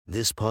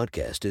This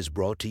podcast is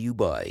brought to you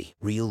by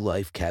Real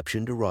Life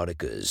Captioned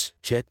Eroticas.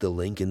 Check the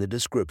link in the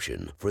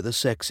description for the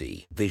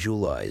sexy,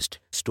 visualized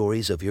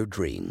stories of your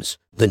dreams.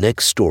 The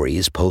next story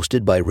is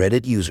posted by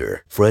Reddit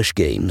user Fresh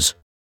Games.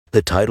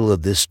 The title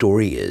of this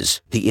story is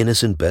The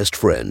Innocent Best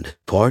Friend,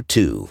 Part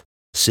 2.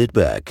 Sit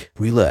back,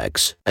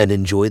 relax, and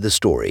enjoy the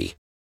story.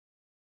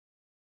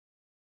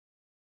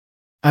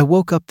 I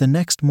woke up the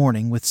next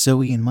morning with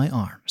Zoe in my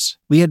arms.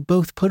 We had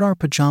both put our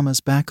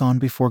pajamas back on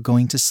before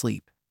going to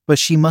sleep, but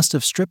she must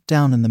have stripped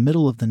down in the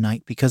middle of the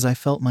night because I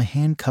felt my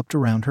hand cupped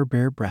around her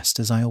bare breast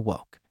as I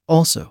awoke.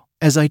 Also,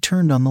 as I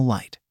turned on the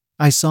light,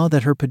 I saw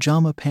that her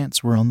pajama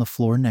pants were on the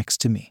floor next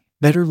to me.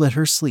 Better let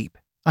her sleep,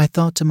 I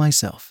thought to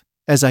myself,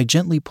 as I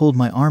gently pulled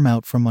my arm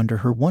out from under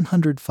her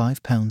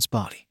 105 pounds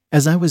body.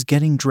 As I was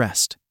getting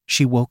dressed,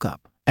 she woke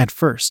up. At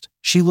first,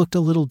 she looked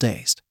a little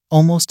dazed,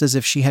 almost as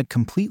if she had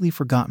completely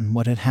forgotten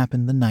what had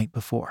happened the night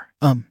before.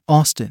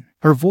 Austin.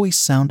 Her voice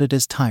sounded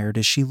as tired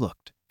as she looked.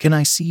 Can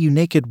I see you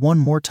naked one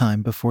more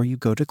time before you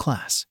go to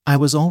class? I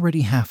was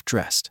already half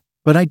dressed,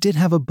 but I did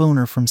have a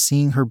boner from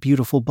seeing her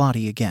beautiful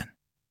body again.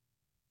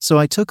 So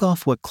I took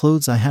off what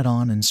clothes I had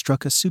on and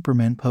struck a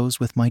Superman pose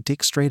with my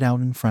dick straight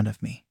out in front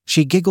of me.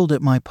 She giggled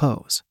at my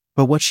pose,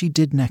 but what she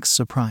did next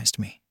surprised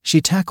me.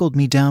 She tackled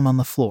me down on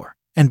the floor,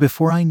 and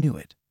before I knew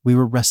it, we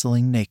were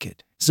wrestling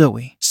naked.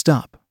 Zoe,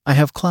 stop. I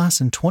have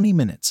class in 20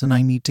 minutes and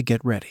I need to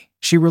get ready.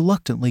 She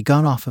reluctantly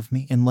got off of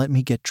me and let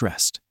me get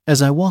dressed.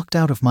 As I walked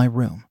out of my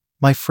room,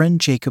 my friend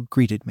Jacob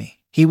greeted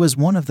me. He was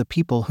one of the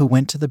people who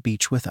went to the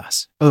beach with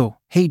us. Oh,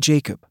 hey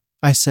Jacob,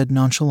 I said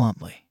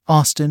nonchalantly.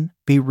 Austin,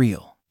 be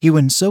real. You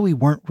and Zoe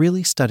weren't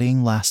really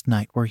studying last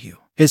night, were you?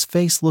 His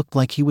face looked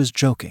like he was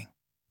joking,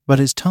 but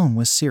his tone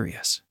was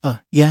serious.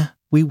 Yeah,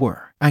 we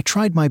were. I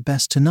tried my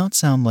best to not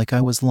sound like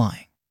I was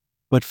lying,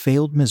 but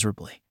failed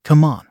miserably.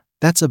 Come on,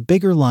 that's a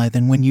bigger lie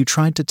than when you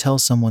tried to tell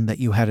someone that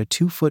you had a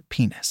 2-foot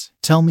penis.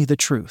 Tell me the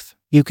truth.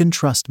 You can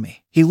trust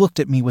me. He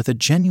looked at me with a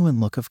genuine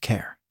look of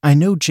care. I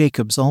know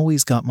Jacob's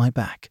always got my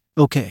back.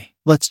 Okay,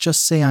 let's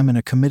just say I'm in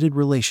a committed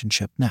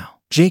relationship now.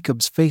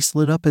 Jacob's face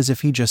lit up as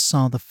if he just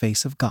saw the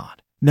face of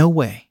God. No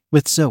way.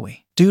 With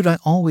Zoe. Dude, I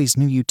always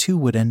knew you two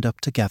would end up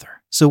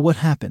together. So what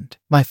happened?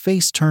 My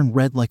face turned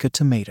red like a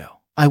tomato.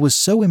 I was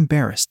so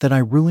embarrassed that I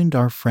ruined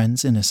our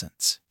friend's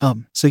innocence.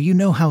 So you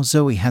know how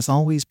Zoe has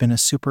always been a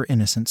super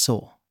innocent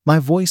soul. My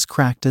voice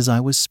cracked as I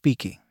was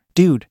speaking.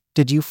 Dude,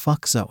 did you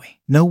fuck Zoe?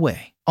 No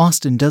way.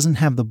 Austin doesn't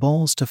have the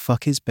balls to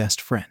fuck his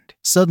best friend.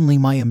 Suddenly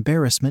my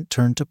embarrassment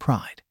turned to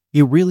pride.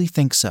 You really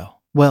think so?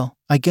 Well,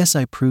 I guess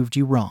I proved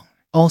you wrong.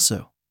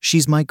 Also,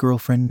 she's my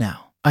girlfriend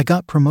now. I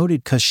got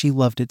promoted cause she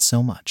loved it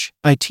so much.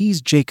 I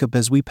teased Jacob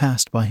as we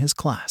passed by his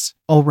class.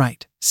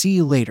 Alright, see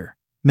you later.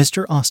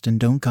 Mr. Austin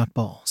don't got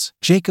balls.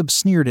 Jacob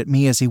sneered at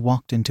me as he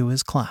walked into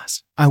his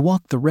class. I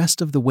walked the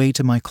rest of the way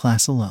to my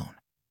class alone.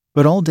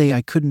 But all day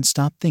I couldn't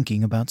stop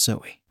thinking about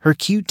Zoe. Her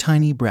cute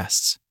tiny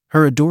breasts,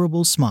 her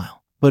adorable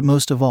smile, but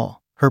most of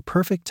all, her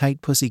perfect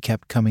tight pussy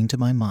kept coming to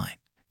my mind.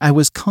 I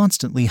was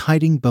constantly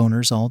hiding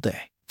boners all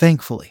day.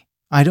 Thankfully,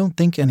 I don't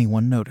think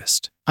anyone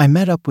noticed. I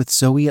met up with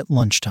Zoe at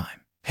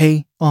lunchtime.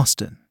 Hey,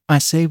 Austin, I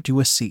saved you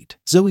a seat.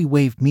 Zoe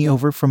waved me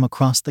over from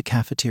across the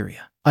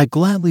cafeteria. I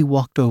gladly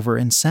walked over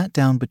and sat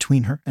down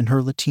between her and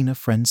her Latina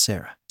friend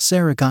Sarah.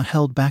 Sarah got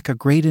held back a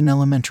grade in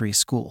elementary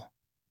school,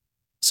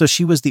 so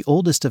she was the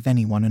oldest of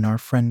anyone in our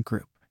friend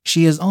group.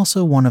 She is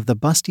also one of the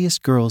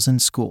bustiest girls in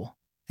school,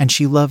 and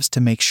she loves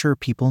to make sure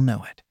people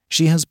know it.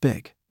 She has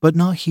big, but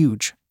not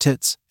huge,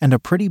 tits, and a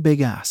pretty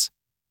big ass.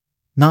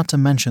 Not to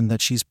mention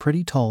that she's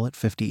pretty tall at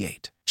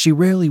 58. She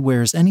rarely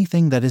wears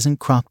anything that isn't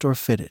cropped or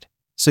fitted,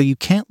 so you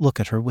can't look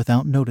at her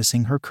without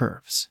noticing her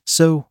curves.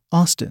 So,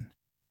 Austin,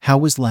 how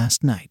was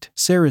last night?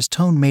 Sarah's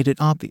tone made it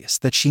obvious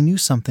that she knew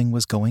something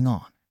was going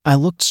on. I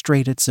looked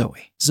straight at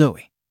Zoe.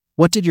 Zoe,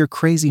 what did your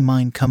crazy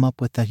mind come up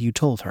with that you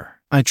told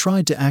her? I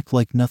tried to act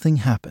like nothing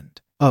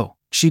happened. Oh,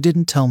 she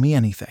didn't tell me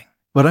anything.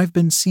 But I've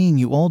been seeing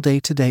you all day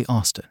today,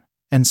 Austin,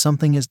 and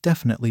something is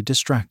definitely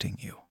distracting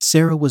you.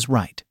 Sarah was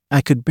right.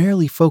 I could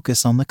barely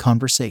focus on the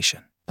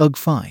conversation. Ugh,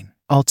 fine.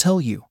 I'll tell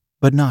you,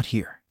 but not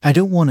here. I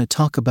don't want to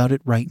talk about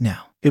it right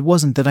now. It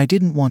wasn't that I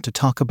didn't want to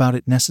talk about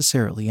it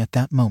necessarily at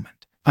that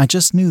moment. I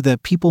just knew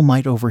that people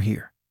might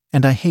overhear,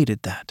 and I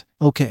hated that.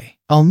 Okay,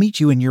 I'll meet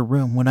you in your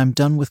room when I'm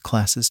done with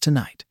classes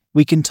tonight.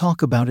 We can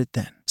talk about it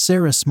then.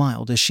 Sarah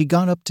smiled as she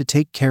got up to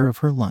take care of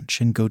her lunch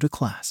and go to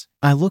class.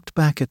 I looked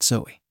back at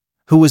Zoe,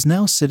 who was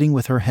now sitting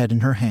with her head in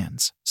her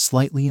hands,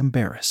 slightly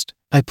embarrassed.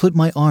 I put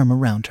my arm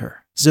around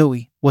her.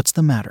 Zoe, what's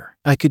the matter?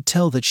 I could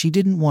tell that she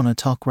didn't want to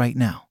talk right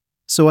now,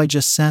 so I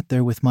just sat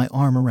there with my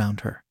arm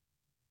around her,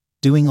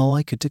 doing all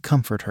I could to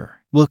comfort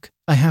her. Look,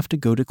 I have to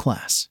go to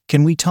class.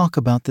 Can we talk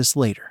about this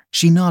later?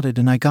 She nodded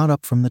and I got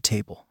up from the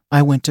table.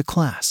 I went to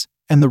class,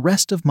 and the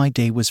rest of my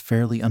day was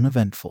fairly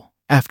uneventful.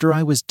 After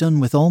I was done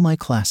with all my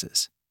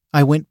classes,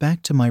 I went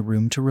back to my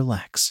room to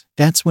relax.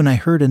 That's when I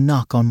heard a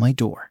knock on my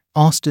door.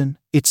 Austin,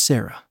 it's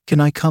Sarah. Can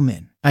I come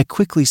in? I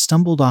quickly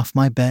stumbled off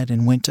my bed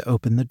and went to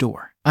open the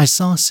door. I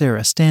saw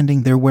Sarah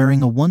standing there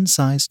wearing a one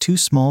size too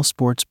small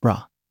sports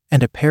bra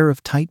and a pair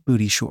of tight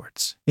booty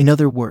shorts. In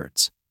other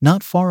words,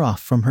 not far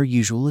off from her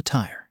usual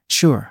attire.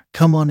 Sure,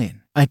 come on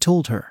in, I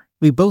told her.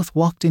 We both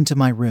walked into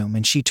my room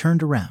and she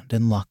turned around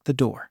and locked the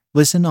door.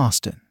 Listen,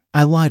 Austin,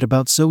 I lied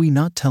about Zoe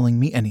not telling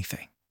me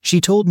anything. She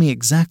told me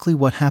exactly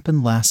what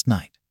happened last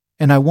night,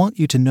 and I want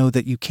you to know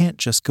that you can't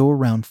just go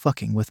around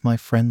fucking with my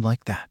friend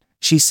like that.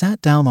 She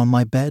sat down on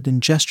my bed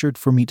and gestured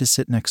for me to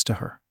sit next to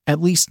her.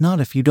 At least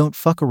not if you don't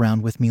fuck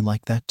around with me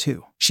like that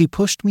too. She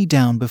pushed me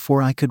down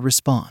before I could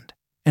respond,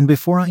 and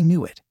before I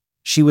knew it,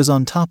 she was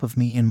on top of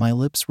me and my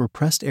lips were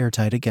pressed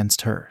airtight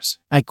against hers.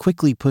 I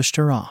quickly pushed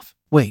her off.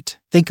 Wait,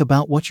 think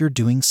about what you're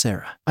doing,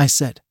 Sarah, I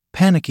said,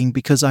 panicking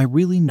because I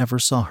really never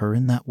saw her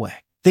in that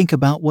way. Think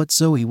about what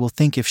Zoe will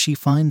think if she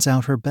finds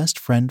out her best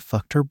friend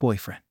fucked her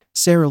boyfriend.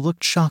 Sarah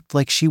looked shocked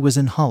like she was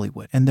in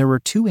Hollywood and there were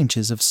 2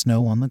 inches of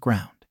snow on the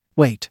ground.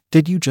 Wait,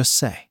 did you just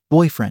say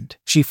boyfriend?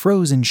 She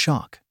froze in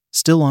shock,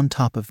 still on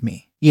top of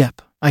me.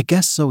 Yep, I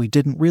guess Zoe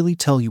didn't really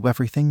tell you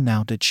everything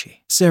now, did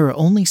she? Sarah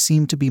only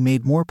seemed to be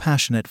made more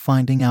passionate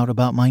finding out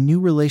about my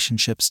new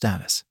relationship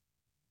status,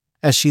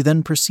 as she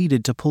then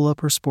proceeded to pull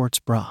up her sports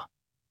bra,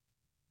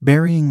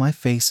 burying my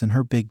face in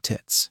her big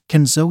tits.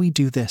 Can Zoe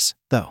do this,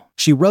 though?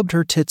 She rubbed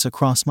her tits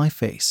across my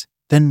face,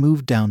 then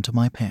moved down to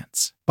my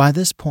pants. By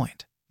this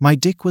point, my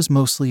dick was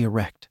mostly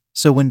erect,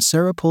 so when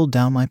Sarah pulled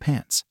down my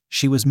pants,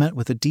 she was met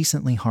with a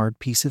decently hard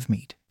piece of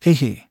meat.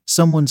 Hey,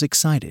 someone's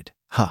excited,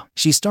 huh?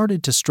 She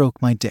started to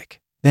stroke my dick,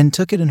 then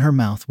took it in her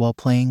mouth while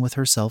playing with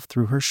herself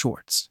through her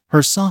shorts.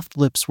 Her soft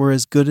lips were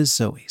as good as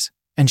Zoe's,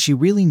 and she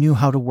really knew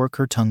how to work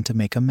her tongue to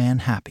make a man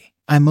happy.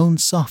 I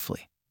moaned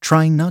softly,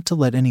 trying not to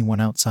let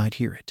anyone outside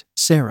hear it.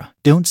 Sarah,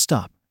 don't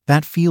stop.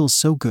 That feels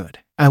so good.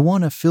 I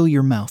want to fill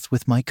your mouth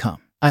with my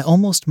cum. I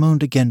almost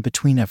moaned again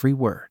between every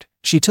word.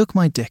 She took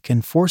my dick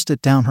and forced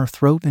it down her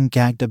throat and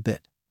gagged a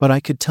bit, but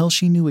I could tell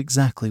she knew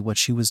exactly what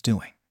she was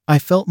doing. I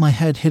felt my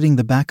head hitting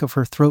the back of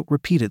her throat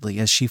repeatedly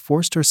as she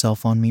forced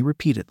herself on me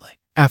repeatedly.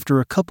 After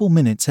a couple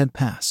minutes had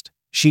passed,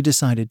 she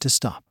decided to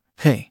stop.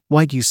 Hey,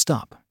 why'd you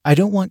stop? I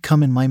don't want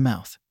cum in my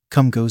mouth.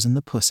 Cum goes in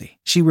the pussy,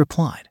 she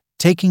replied,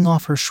 taking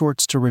off her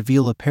shorts to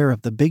reveal a pair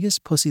of the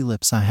biggest pussy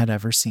lips I had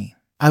ever seen.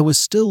 I was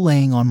still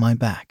laying on my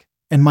back,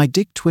 and my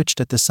dick twitched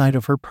at the sight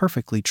of her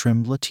perfectly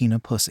trimmed Latina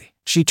pussy.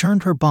 She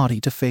turned her body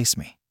to face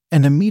me,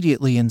 and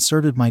immediately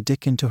inserted my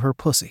dick into her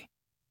pussy,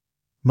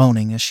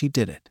 moaning as she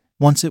did it.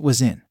 Once it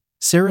was in,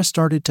 Sarah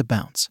started to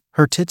bounce,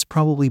 her tits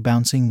probably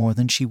bouncing more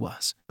than she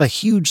was. A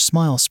huge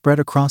smile spread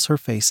across her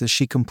face as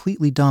she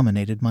completely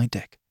dominated my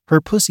dick.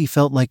 Her pussy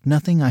felt like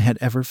nothing I had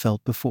ever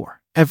felt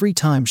before. Every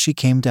time she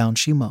came down,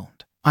 she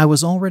moaned. I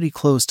was already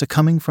close to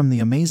coming from the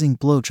amazing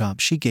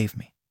blowjob she gave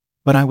me,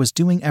 but I was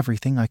doing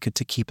everything I could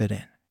to keep it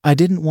in. I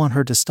didn't want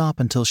her to stop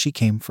until she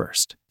came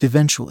first.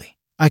 Eventually,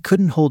 I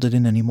couldn't hold it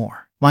in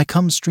anymore. My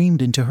cum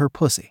streamed into her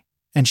pussy,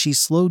 and she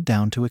slowed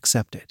down to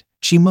accept it.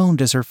 She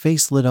moaned as her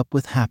face lit up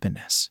with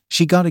happiness.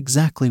 She got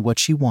exactly what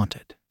she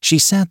wanted. She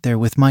sat there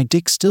with my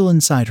dick still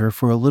inside her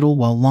for a little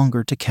while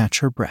longer to catch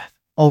her breath.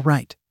 All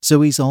right,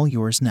 Zoe's all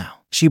yours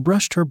now. She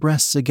brushed her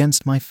breasts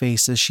against my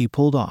face as she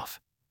pulled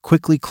off,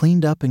 quickly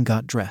cleaned up and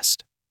got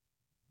dressed,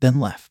 then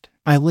left.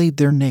 I laid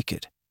there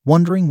naked,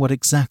 wondering what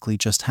exactly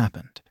just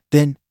happened.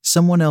 Then,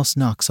 someone else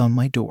knocks on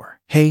my door.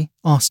 Hey,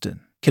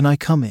 Austin, can I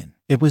come in?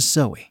 It was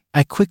Zoe.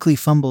 I quickly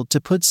fumbled to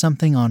put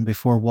something on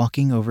before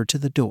walking over to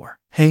the door.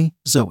 Hey,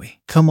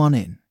 Zoe, come on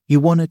in. You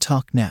want to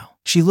talk now?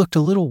 She looked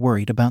a little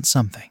worried about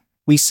something.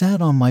 We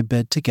sat on my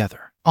bed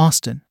together.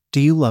 Austin, do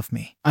you love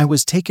me? I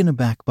was taken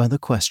aback by the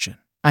question.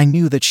 I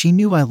knew that she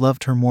knew I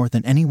loved her more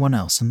than anyone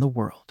else in the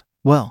world.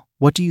 Well,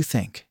 what do you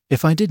think?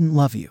 If I didn't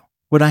love you,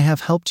 would I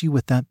have helped you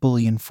with that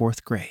bully in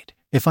 4th grade?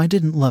 If I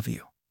didn't love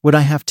you, would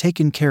I have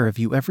taken care of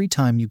you every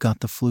time you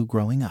got the flu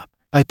growing up?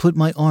 I put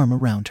my arm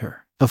around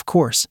her. Of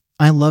course,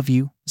 I love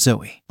you,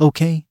 Zoe.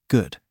 Okay,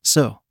 good.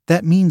 So,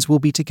 that means we'll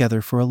be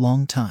together for a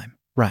long time,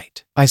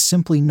 right? I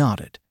simply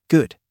nodded.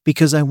 Good,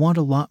 because I want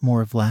a lot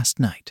more of last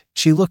night.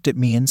 She looked at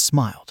me and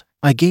smiled.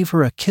 I gave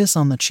her a kiss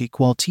on the cheek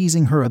while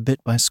teasing her a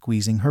bit by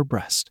squeezing her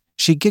breast.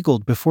 She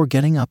giggled before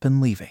getting up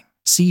and leaving.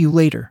 See you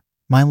later,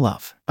 my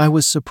love. I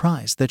was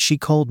surprised that she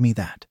called me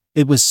that.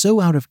 It was so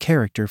out of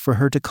character for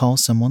her to call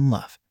someone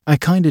love. I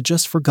kinda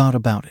just forgot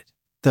about it,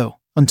 though,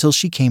 until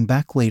she came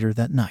back later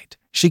that night.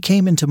 She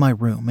came into my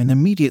room and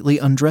immediately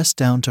undressed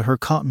down to her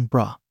cotton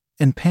bra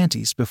and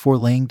panties before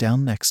laying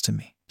down next to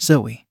me.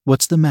 Zoe,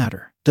 what's the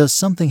matter? Does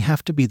something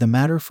have to be the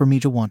matter for me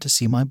to want to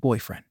see my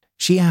boyfriend?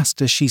 She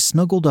asked as she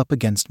snuggled up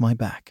against my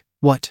back.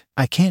 What?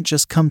 I can't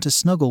just come to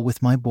snuggle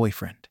with my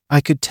boyfriend.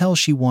 I could tell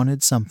she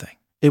wanted something.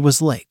 It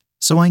was late,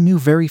 so I knew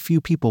very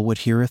few people would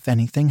hear if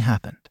anything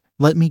happened.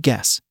 Let me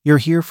guess, you're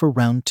here for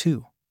round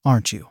 2,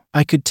 aren't you?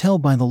 I could tell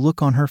by the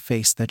look on her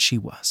face that she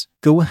was.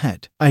 Go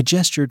ahead. I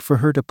gestured for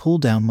her to pull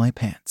down my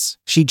pants.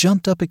 She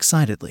jumped up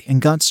excitedly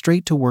and got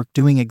straight to work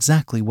doing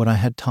exactly what I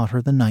had taught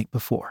her the night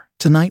before.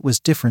 Tonight was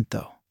different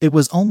though. It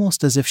was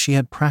almost as if she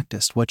had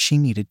practiced what she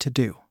needed to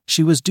do.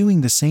 She was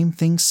doing the same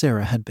thing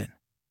Sarah had been.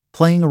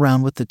 Playing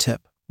around with the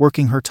tip,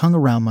 working her tongue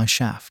around my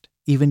shaft,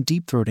 even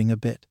deep-throating a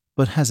bit,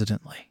 but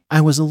hesitantly.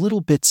 I was a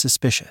little bit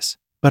suspicious,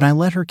 but I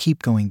let her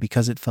keep going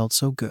because it felt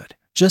so good.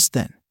 Just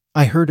then,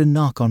 I heard a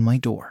knock on my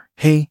door.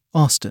 "Hey,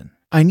 Austin,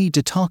 I need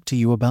to talk to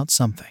you about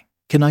something.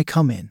 Can I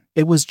come in?"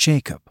 It was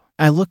Jacob.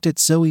 I looked at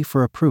Zoe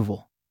for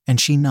approval, and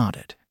she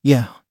nodded.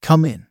 "Yeah,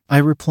 come in," I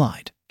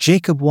replied.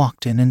 Jacob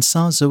walked in and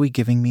saw Zoe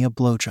giving me a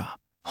blowjob.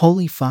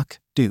 "Holy fuck,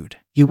 dude,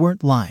 you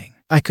weren't lying."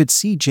 I could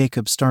see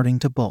Jacob starting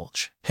to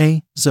bulge.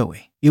 "Hey,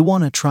 Zoe, you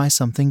want to try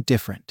something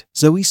different?"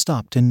 Zoe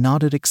stopped and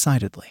nodded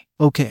excitedly.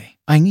 "Okay,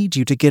 I need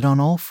you to get on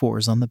all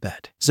fours on the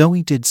bed."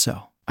 Zoe did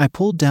so. I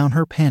pulled down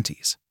her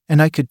panties,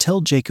 and I could tell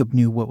Jacob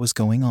knew what was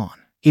going on.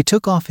 He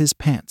took off his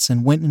pants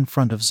and went in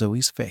front of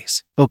Zoe's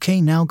face.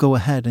 "Okay, now go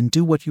ahead and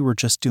do what you were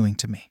just doing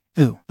to me."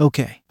 "Ooh,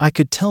 okay." I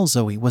could tell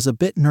Zoe was a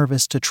bit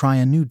nervous to try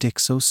a new dick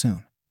so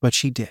soon, but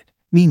she did.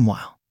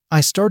 Meanwhile,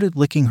 I started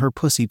licking her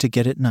pussy to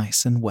get it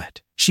nice and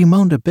wet. She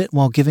moaned a bit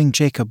while giving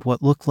Jacob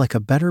what looked like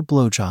a better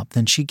blowjob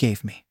than she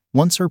gave me.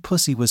 Once her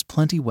pussy was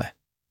plenty wet,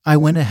 I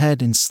went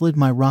ahead and slid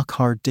my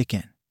rock-hard dick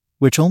in,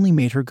 which only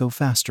made her go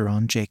faster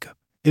on Jacob.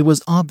 It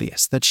was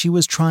obvious that she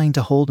was trying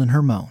to hold in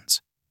her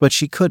moans, but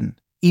she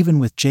couldn't, even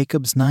with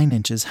Jacob's 9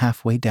 inches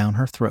halfway down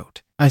her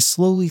throat. I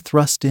slowly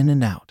thrust in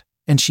and out,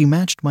 and she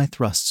matched my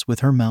thrusts with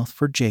her mouth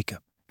for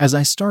Jacob. As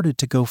I started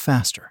to go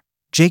faster,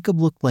 Jacob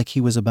looked like he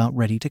was about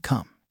ready to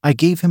come. I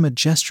gave him a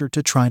gesture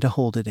to try to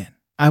hold it in.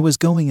 I was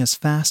going as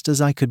fast as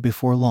I could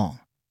before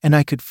long, and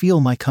I could feel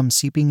my cum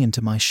seeping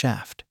into my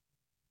shaft,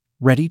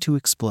 ready to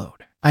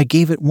explode. I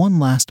gave it one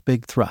last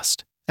big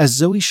thrust, as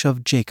Zoe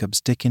shoved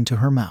Jacob's dick into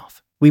her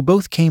mouth. We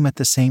both came at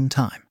the same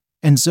time,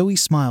 and Zoe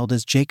smiled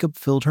as Jacob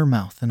filled her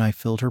mouth and I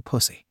filled her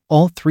pussy.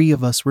 All three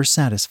of us were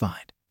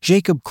satisfied.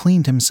 Jacob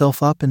cleaned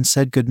himself up and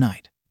said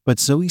goodnight, but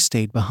Zoe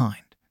stayed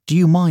behind. "Do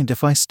you mind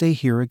if I stay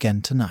here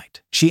again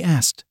tonight?" she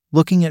asked,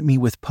 looking at me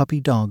with puppy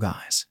dog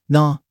eyes.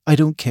 "Nah, I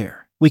don't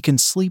care. We can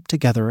sleep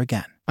together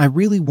again." I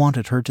really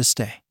wanted her to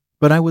stay,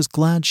 but I was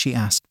glad she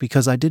asked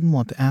because I didn't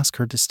want to ask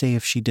her to stay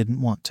if she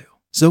didn't want to.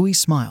 Zoe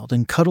smiled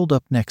and cuddled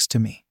up next to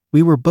me.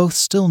 We were both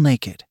still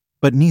naked,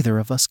 but neither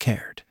of us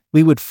cared.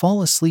 We would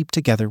fall asleep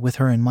together with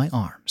her in my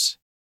arms.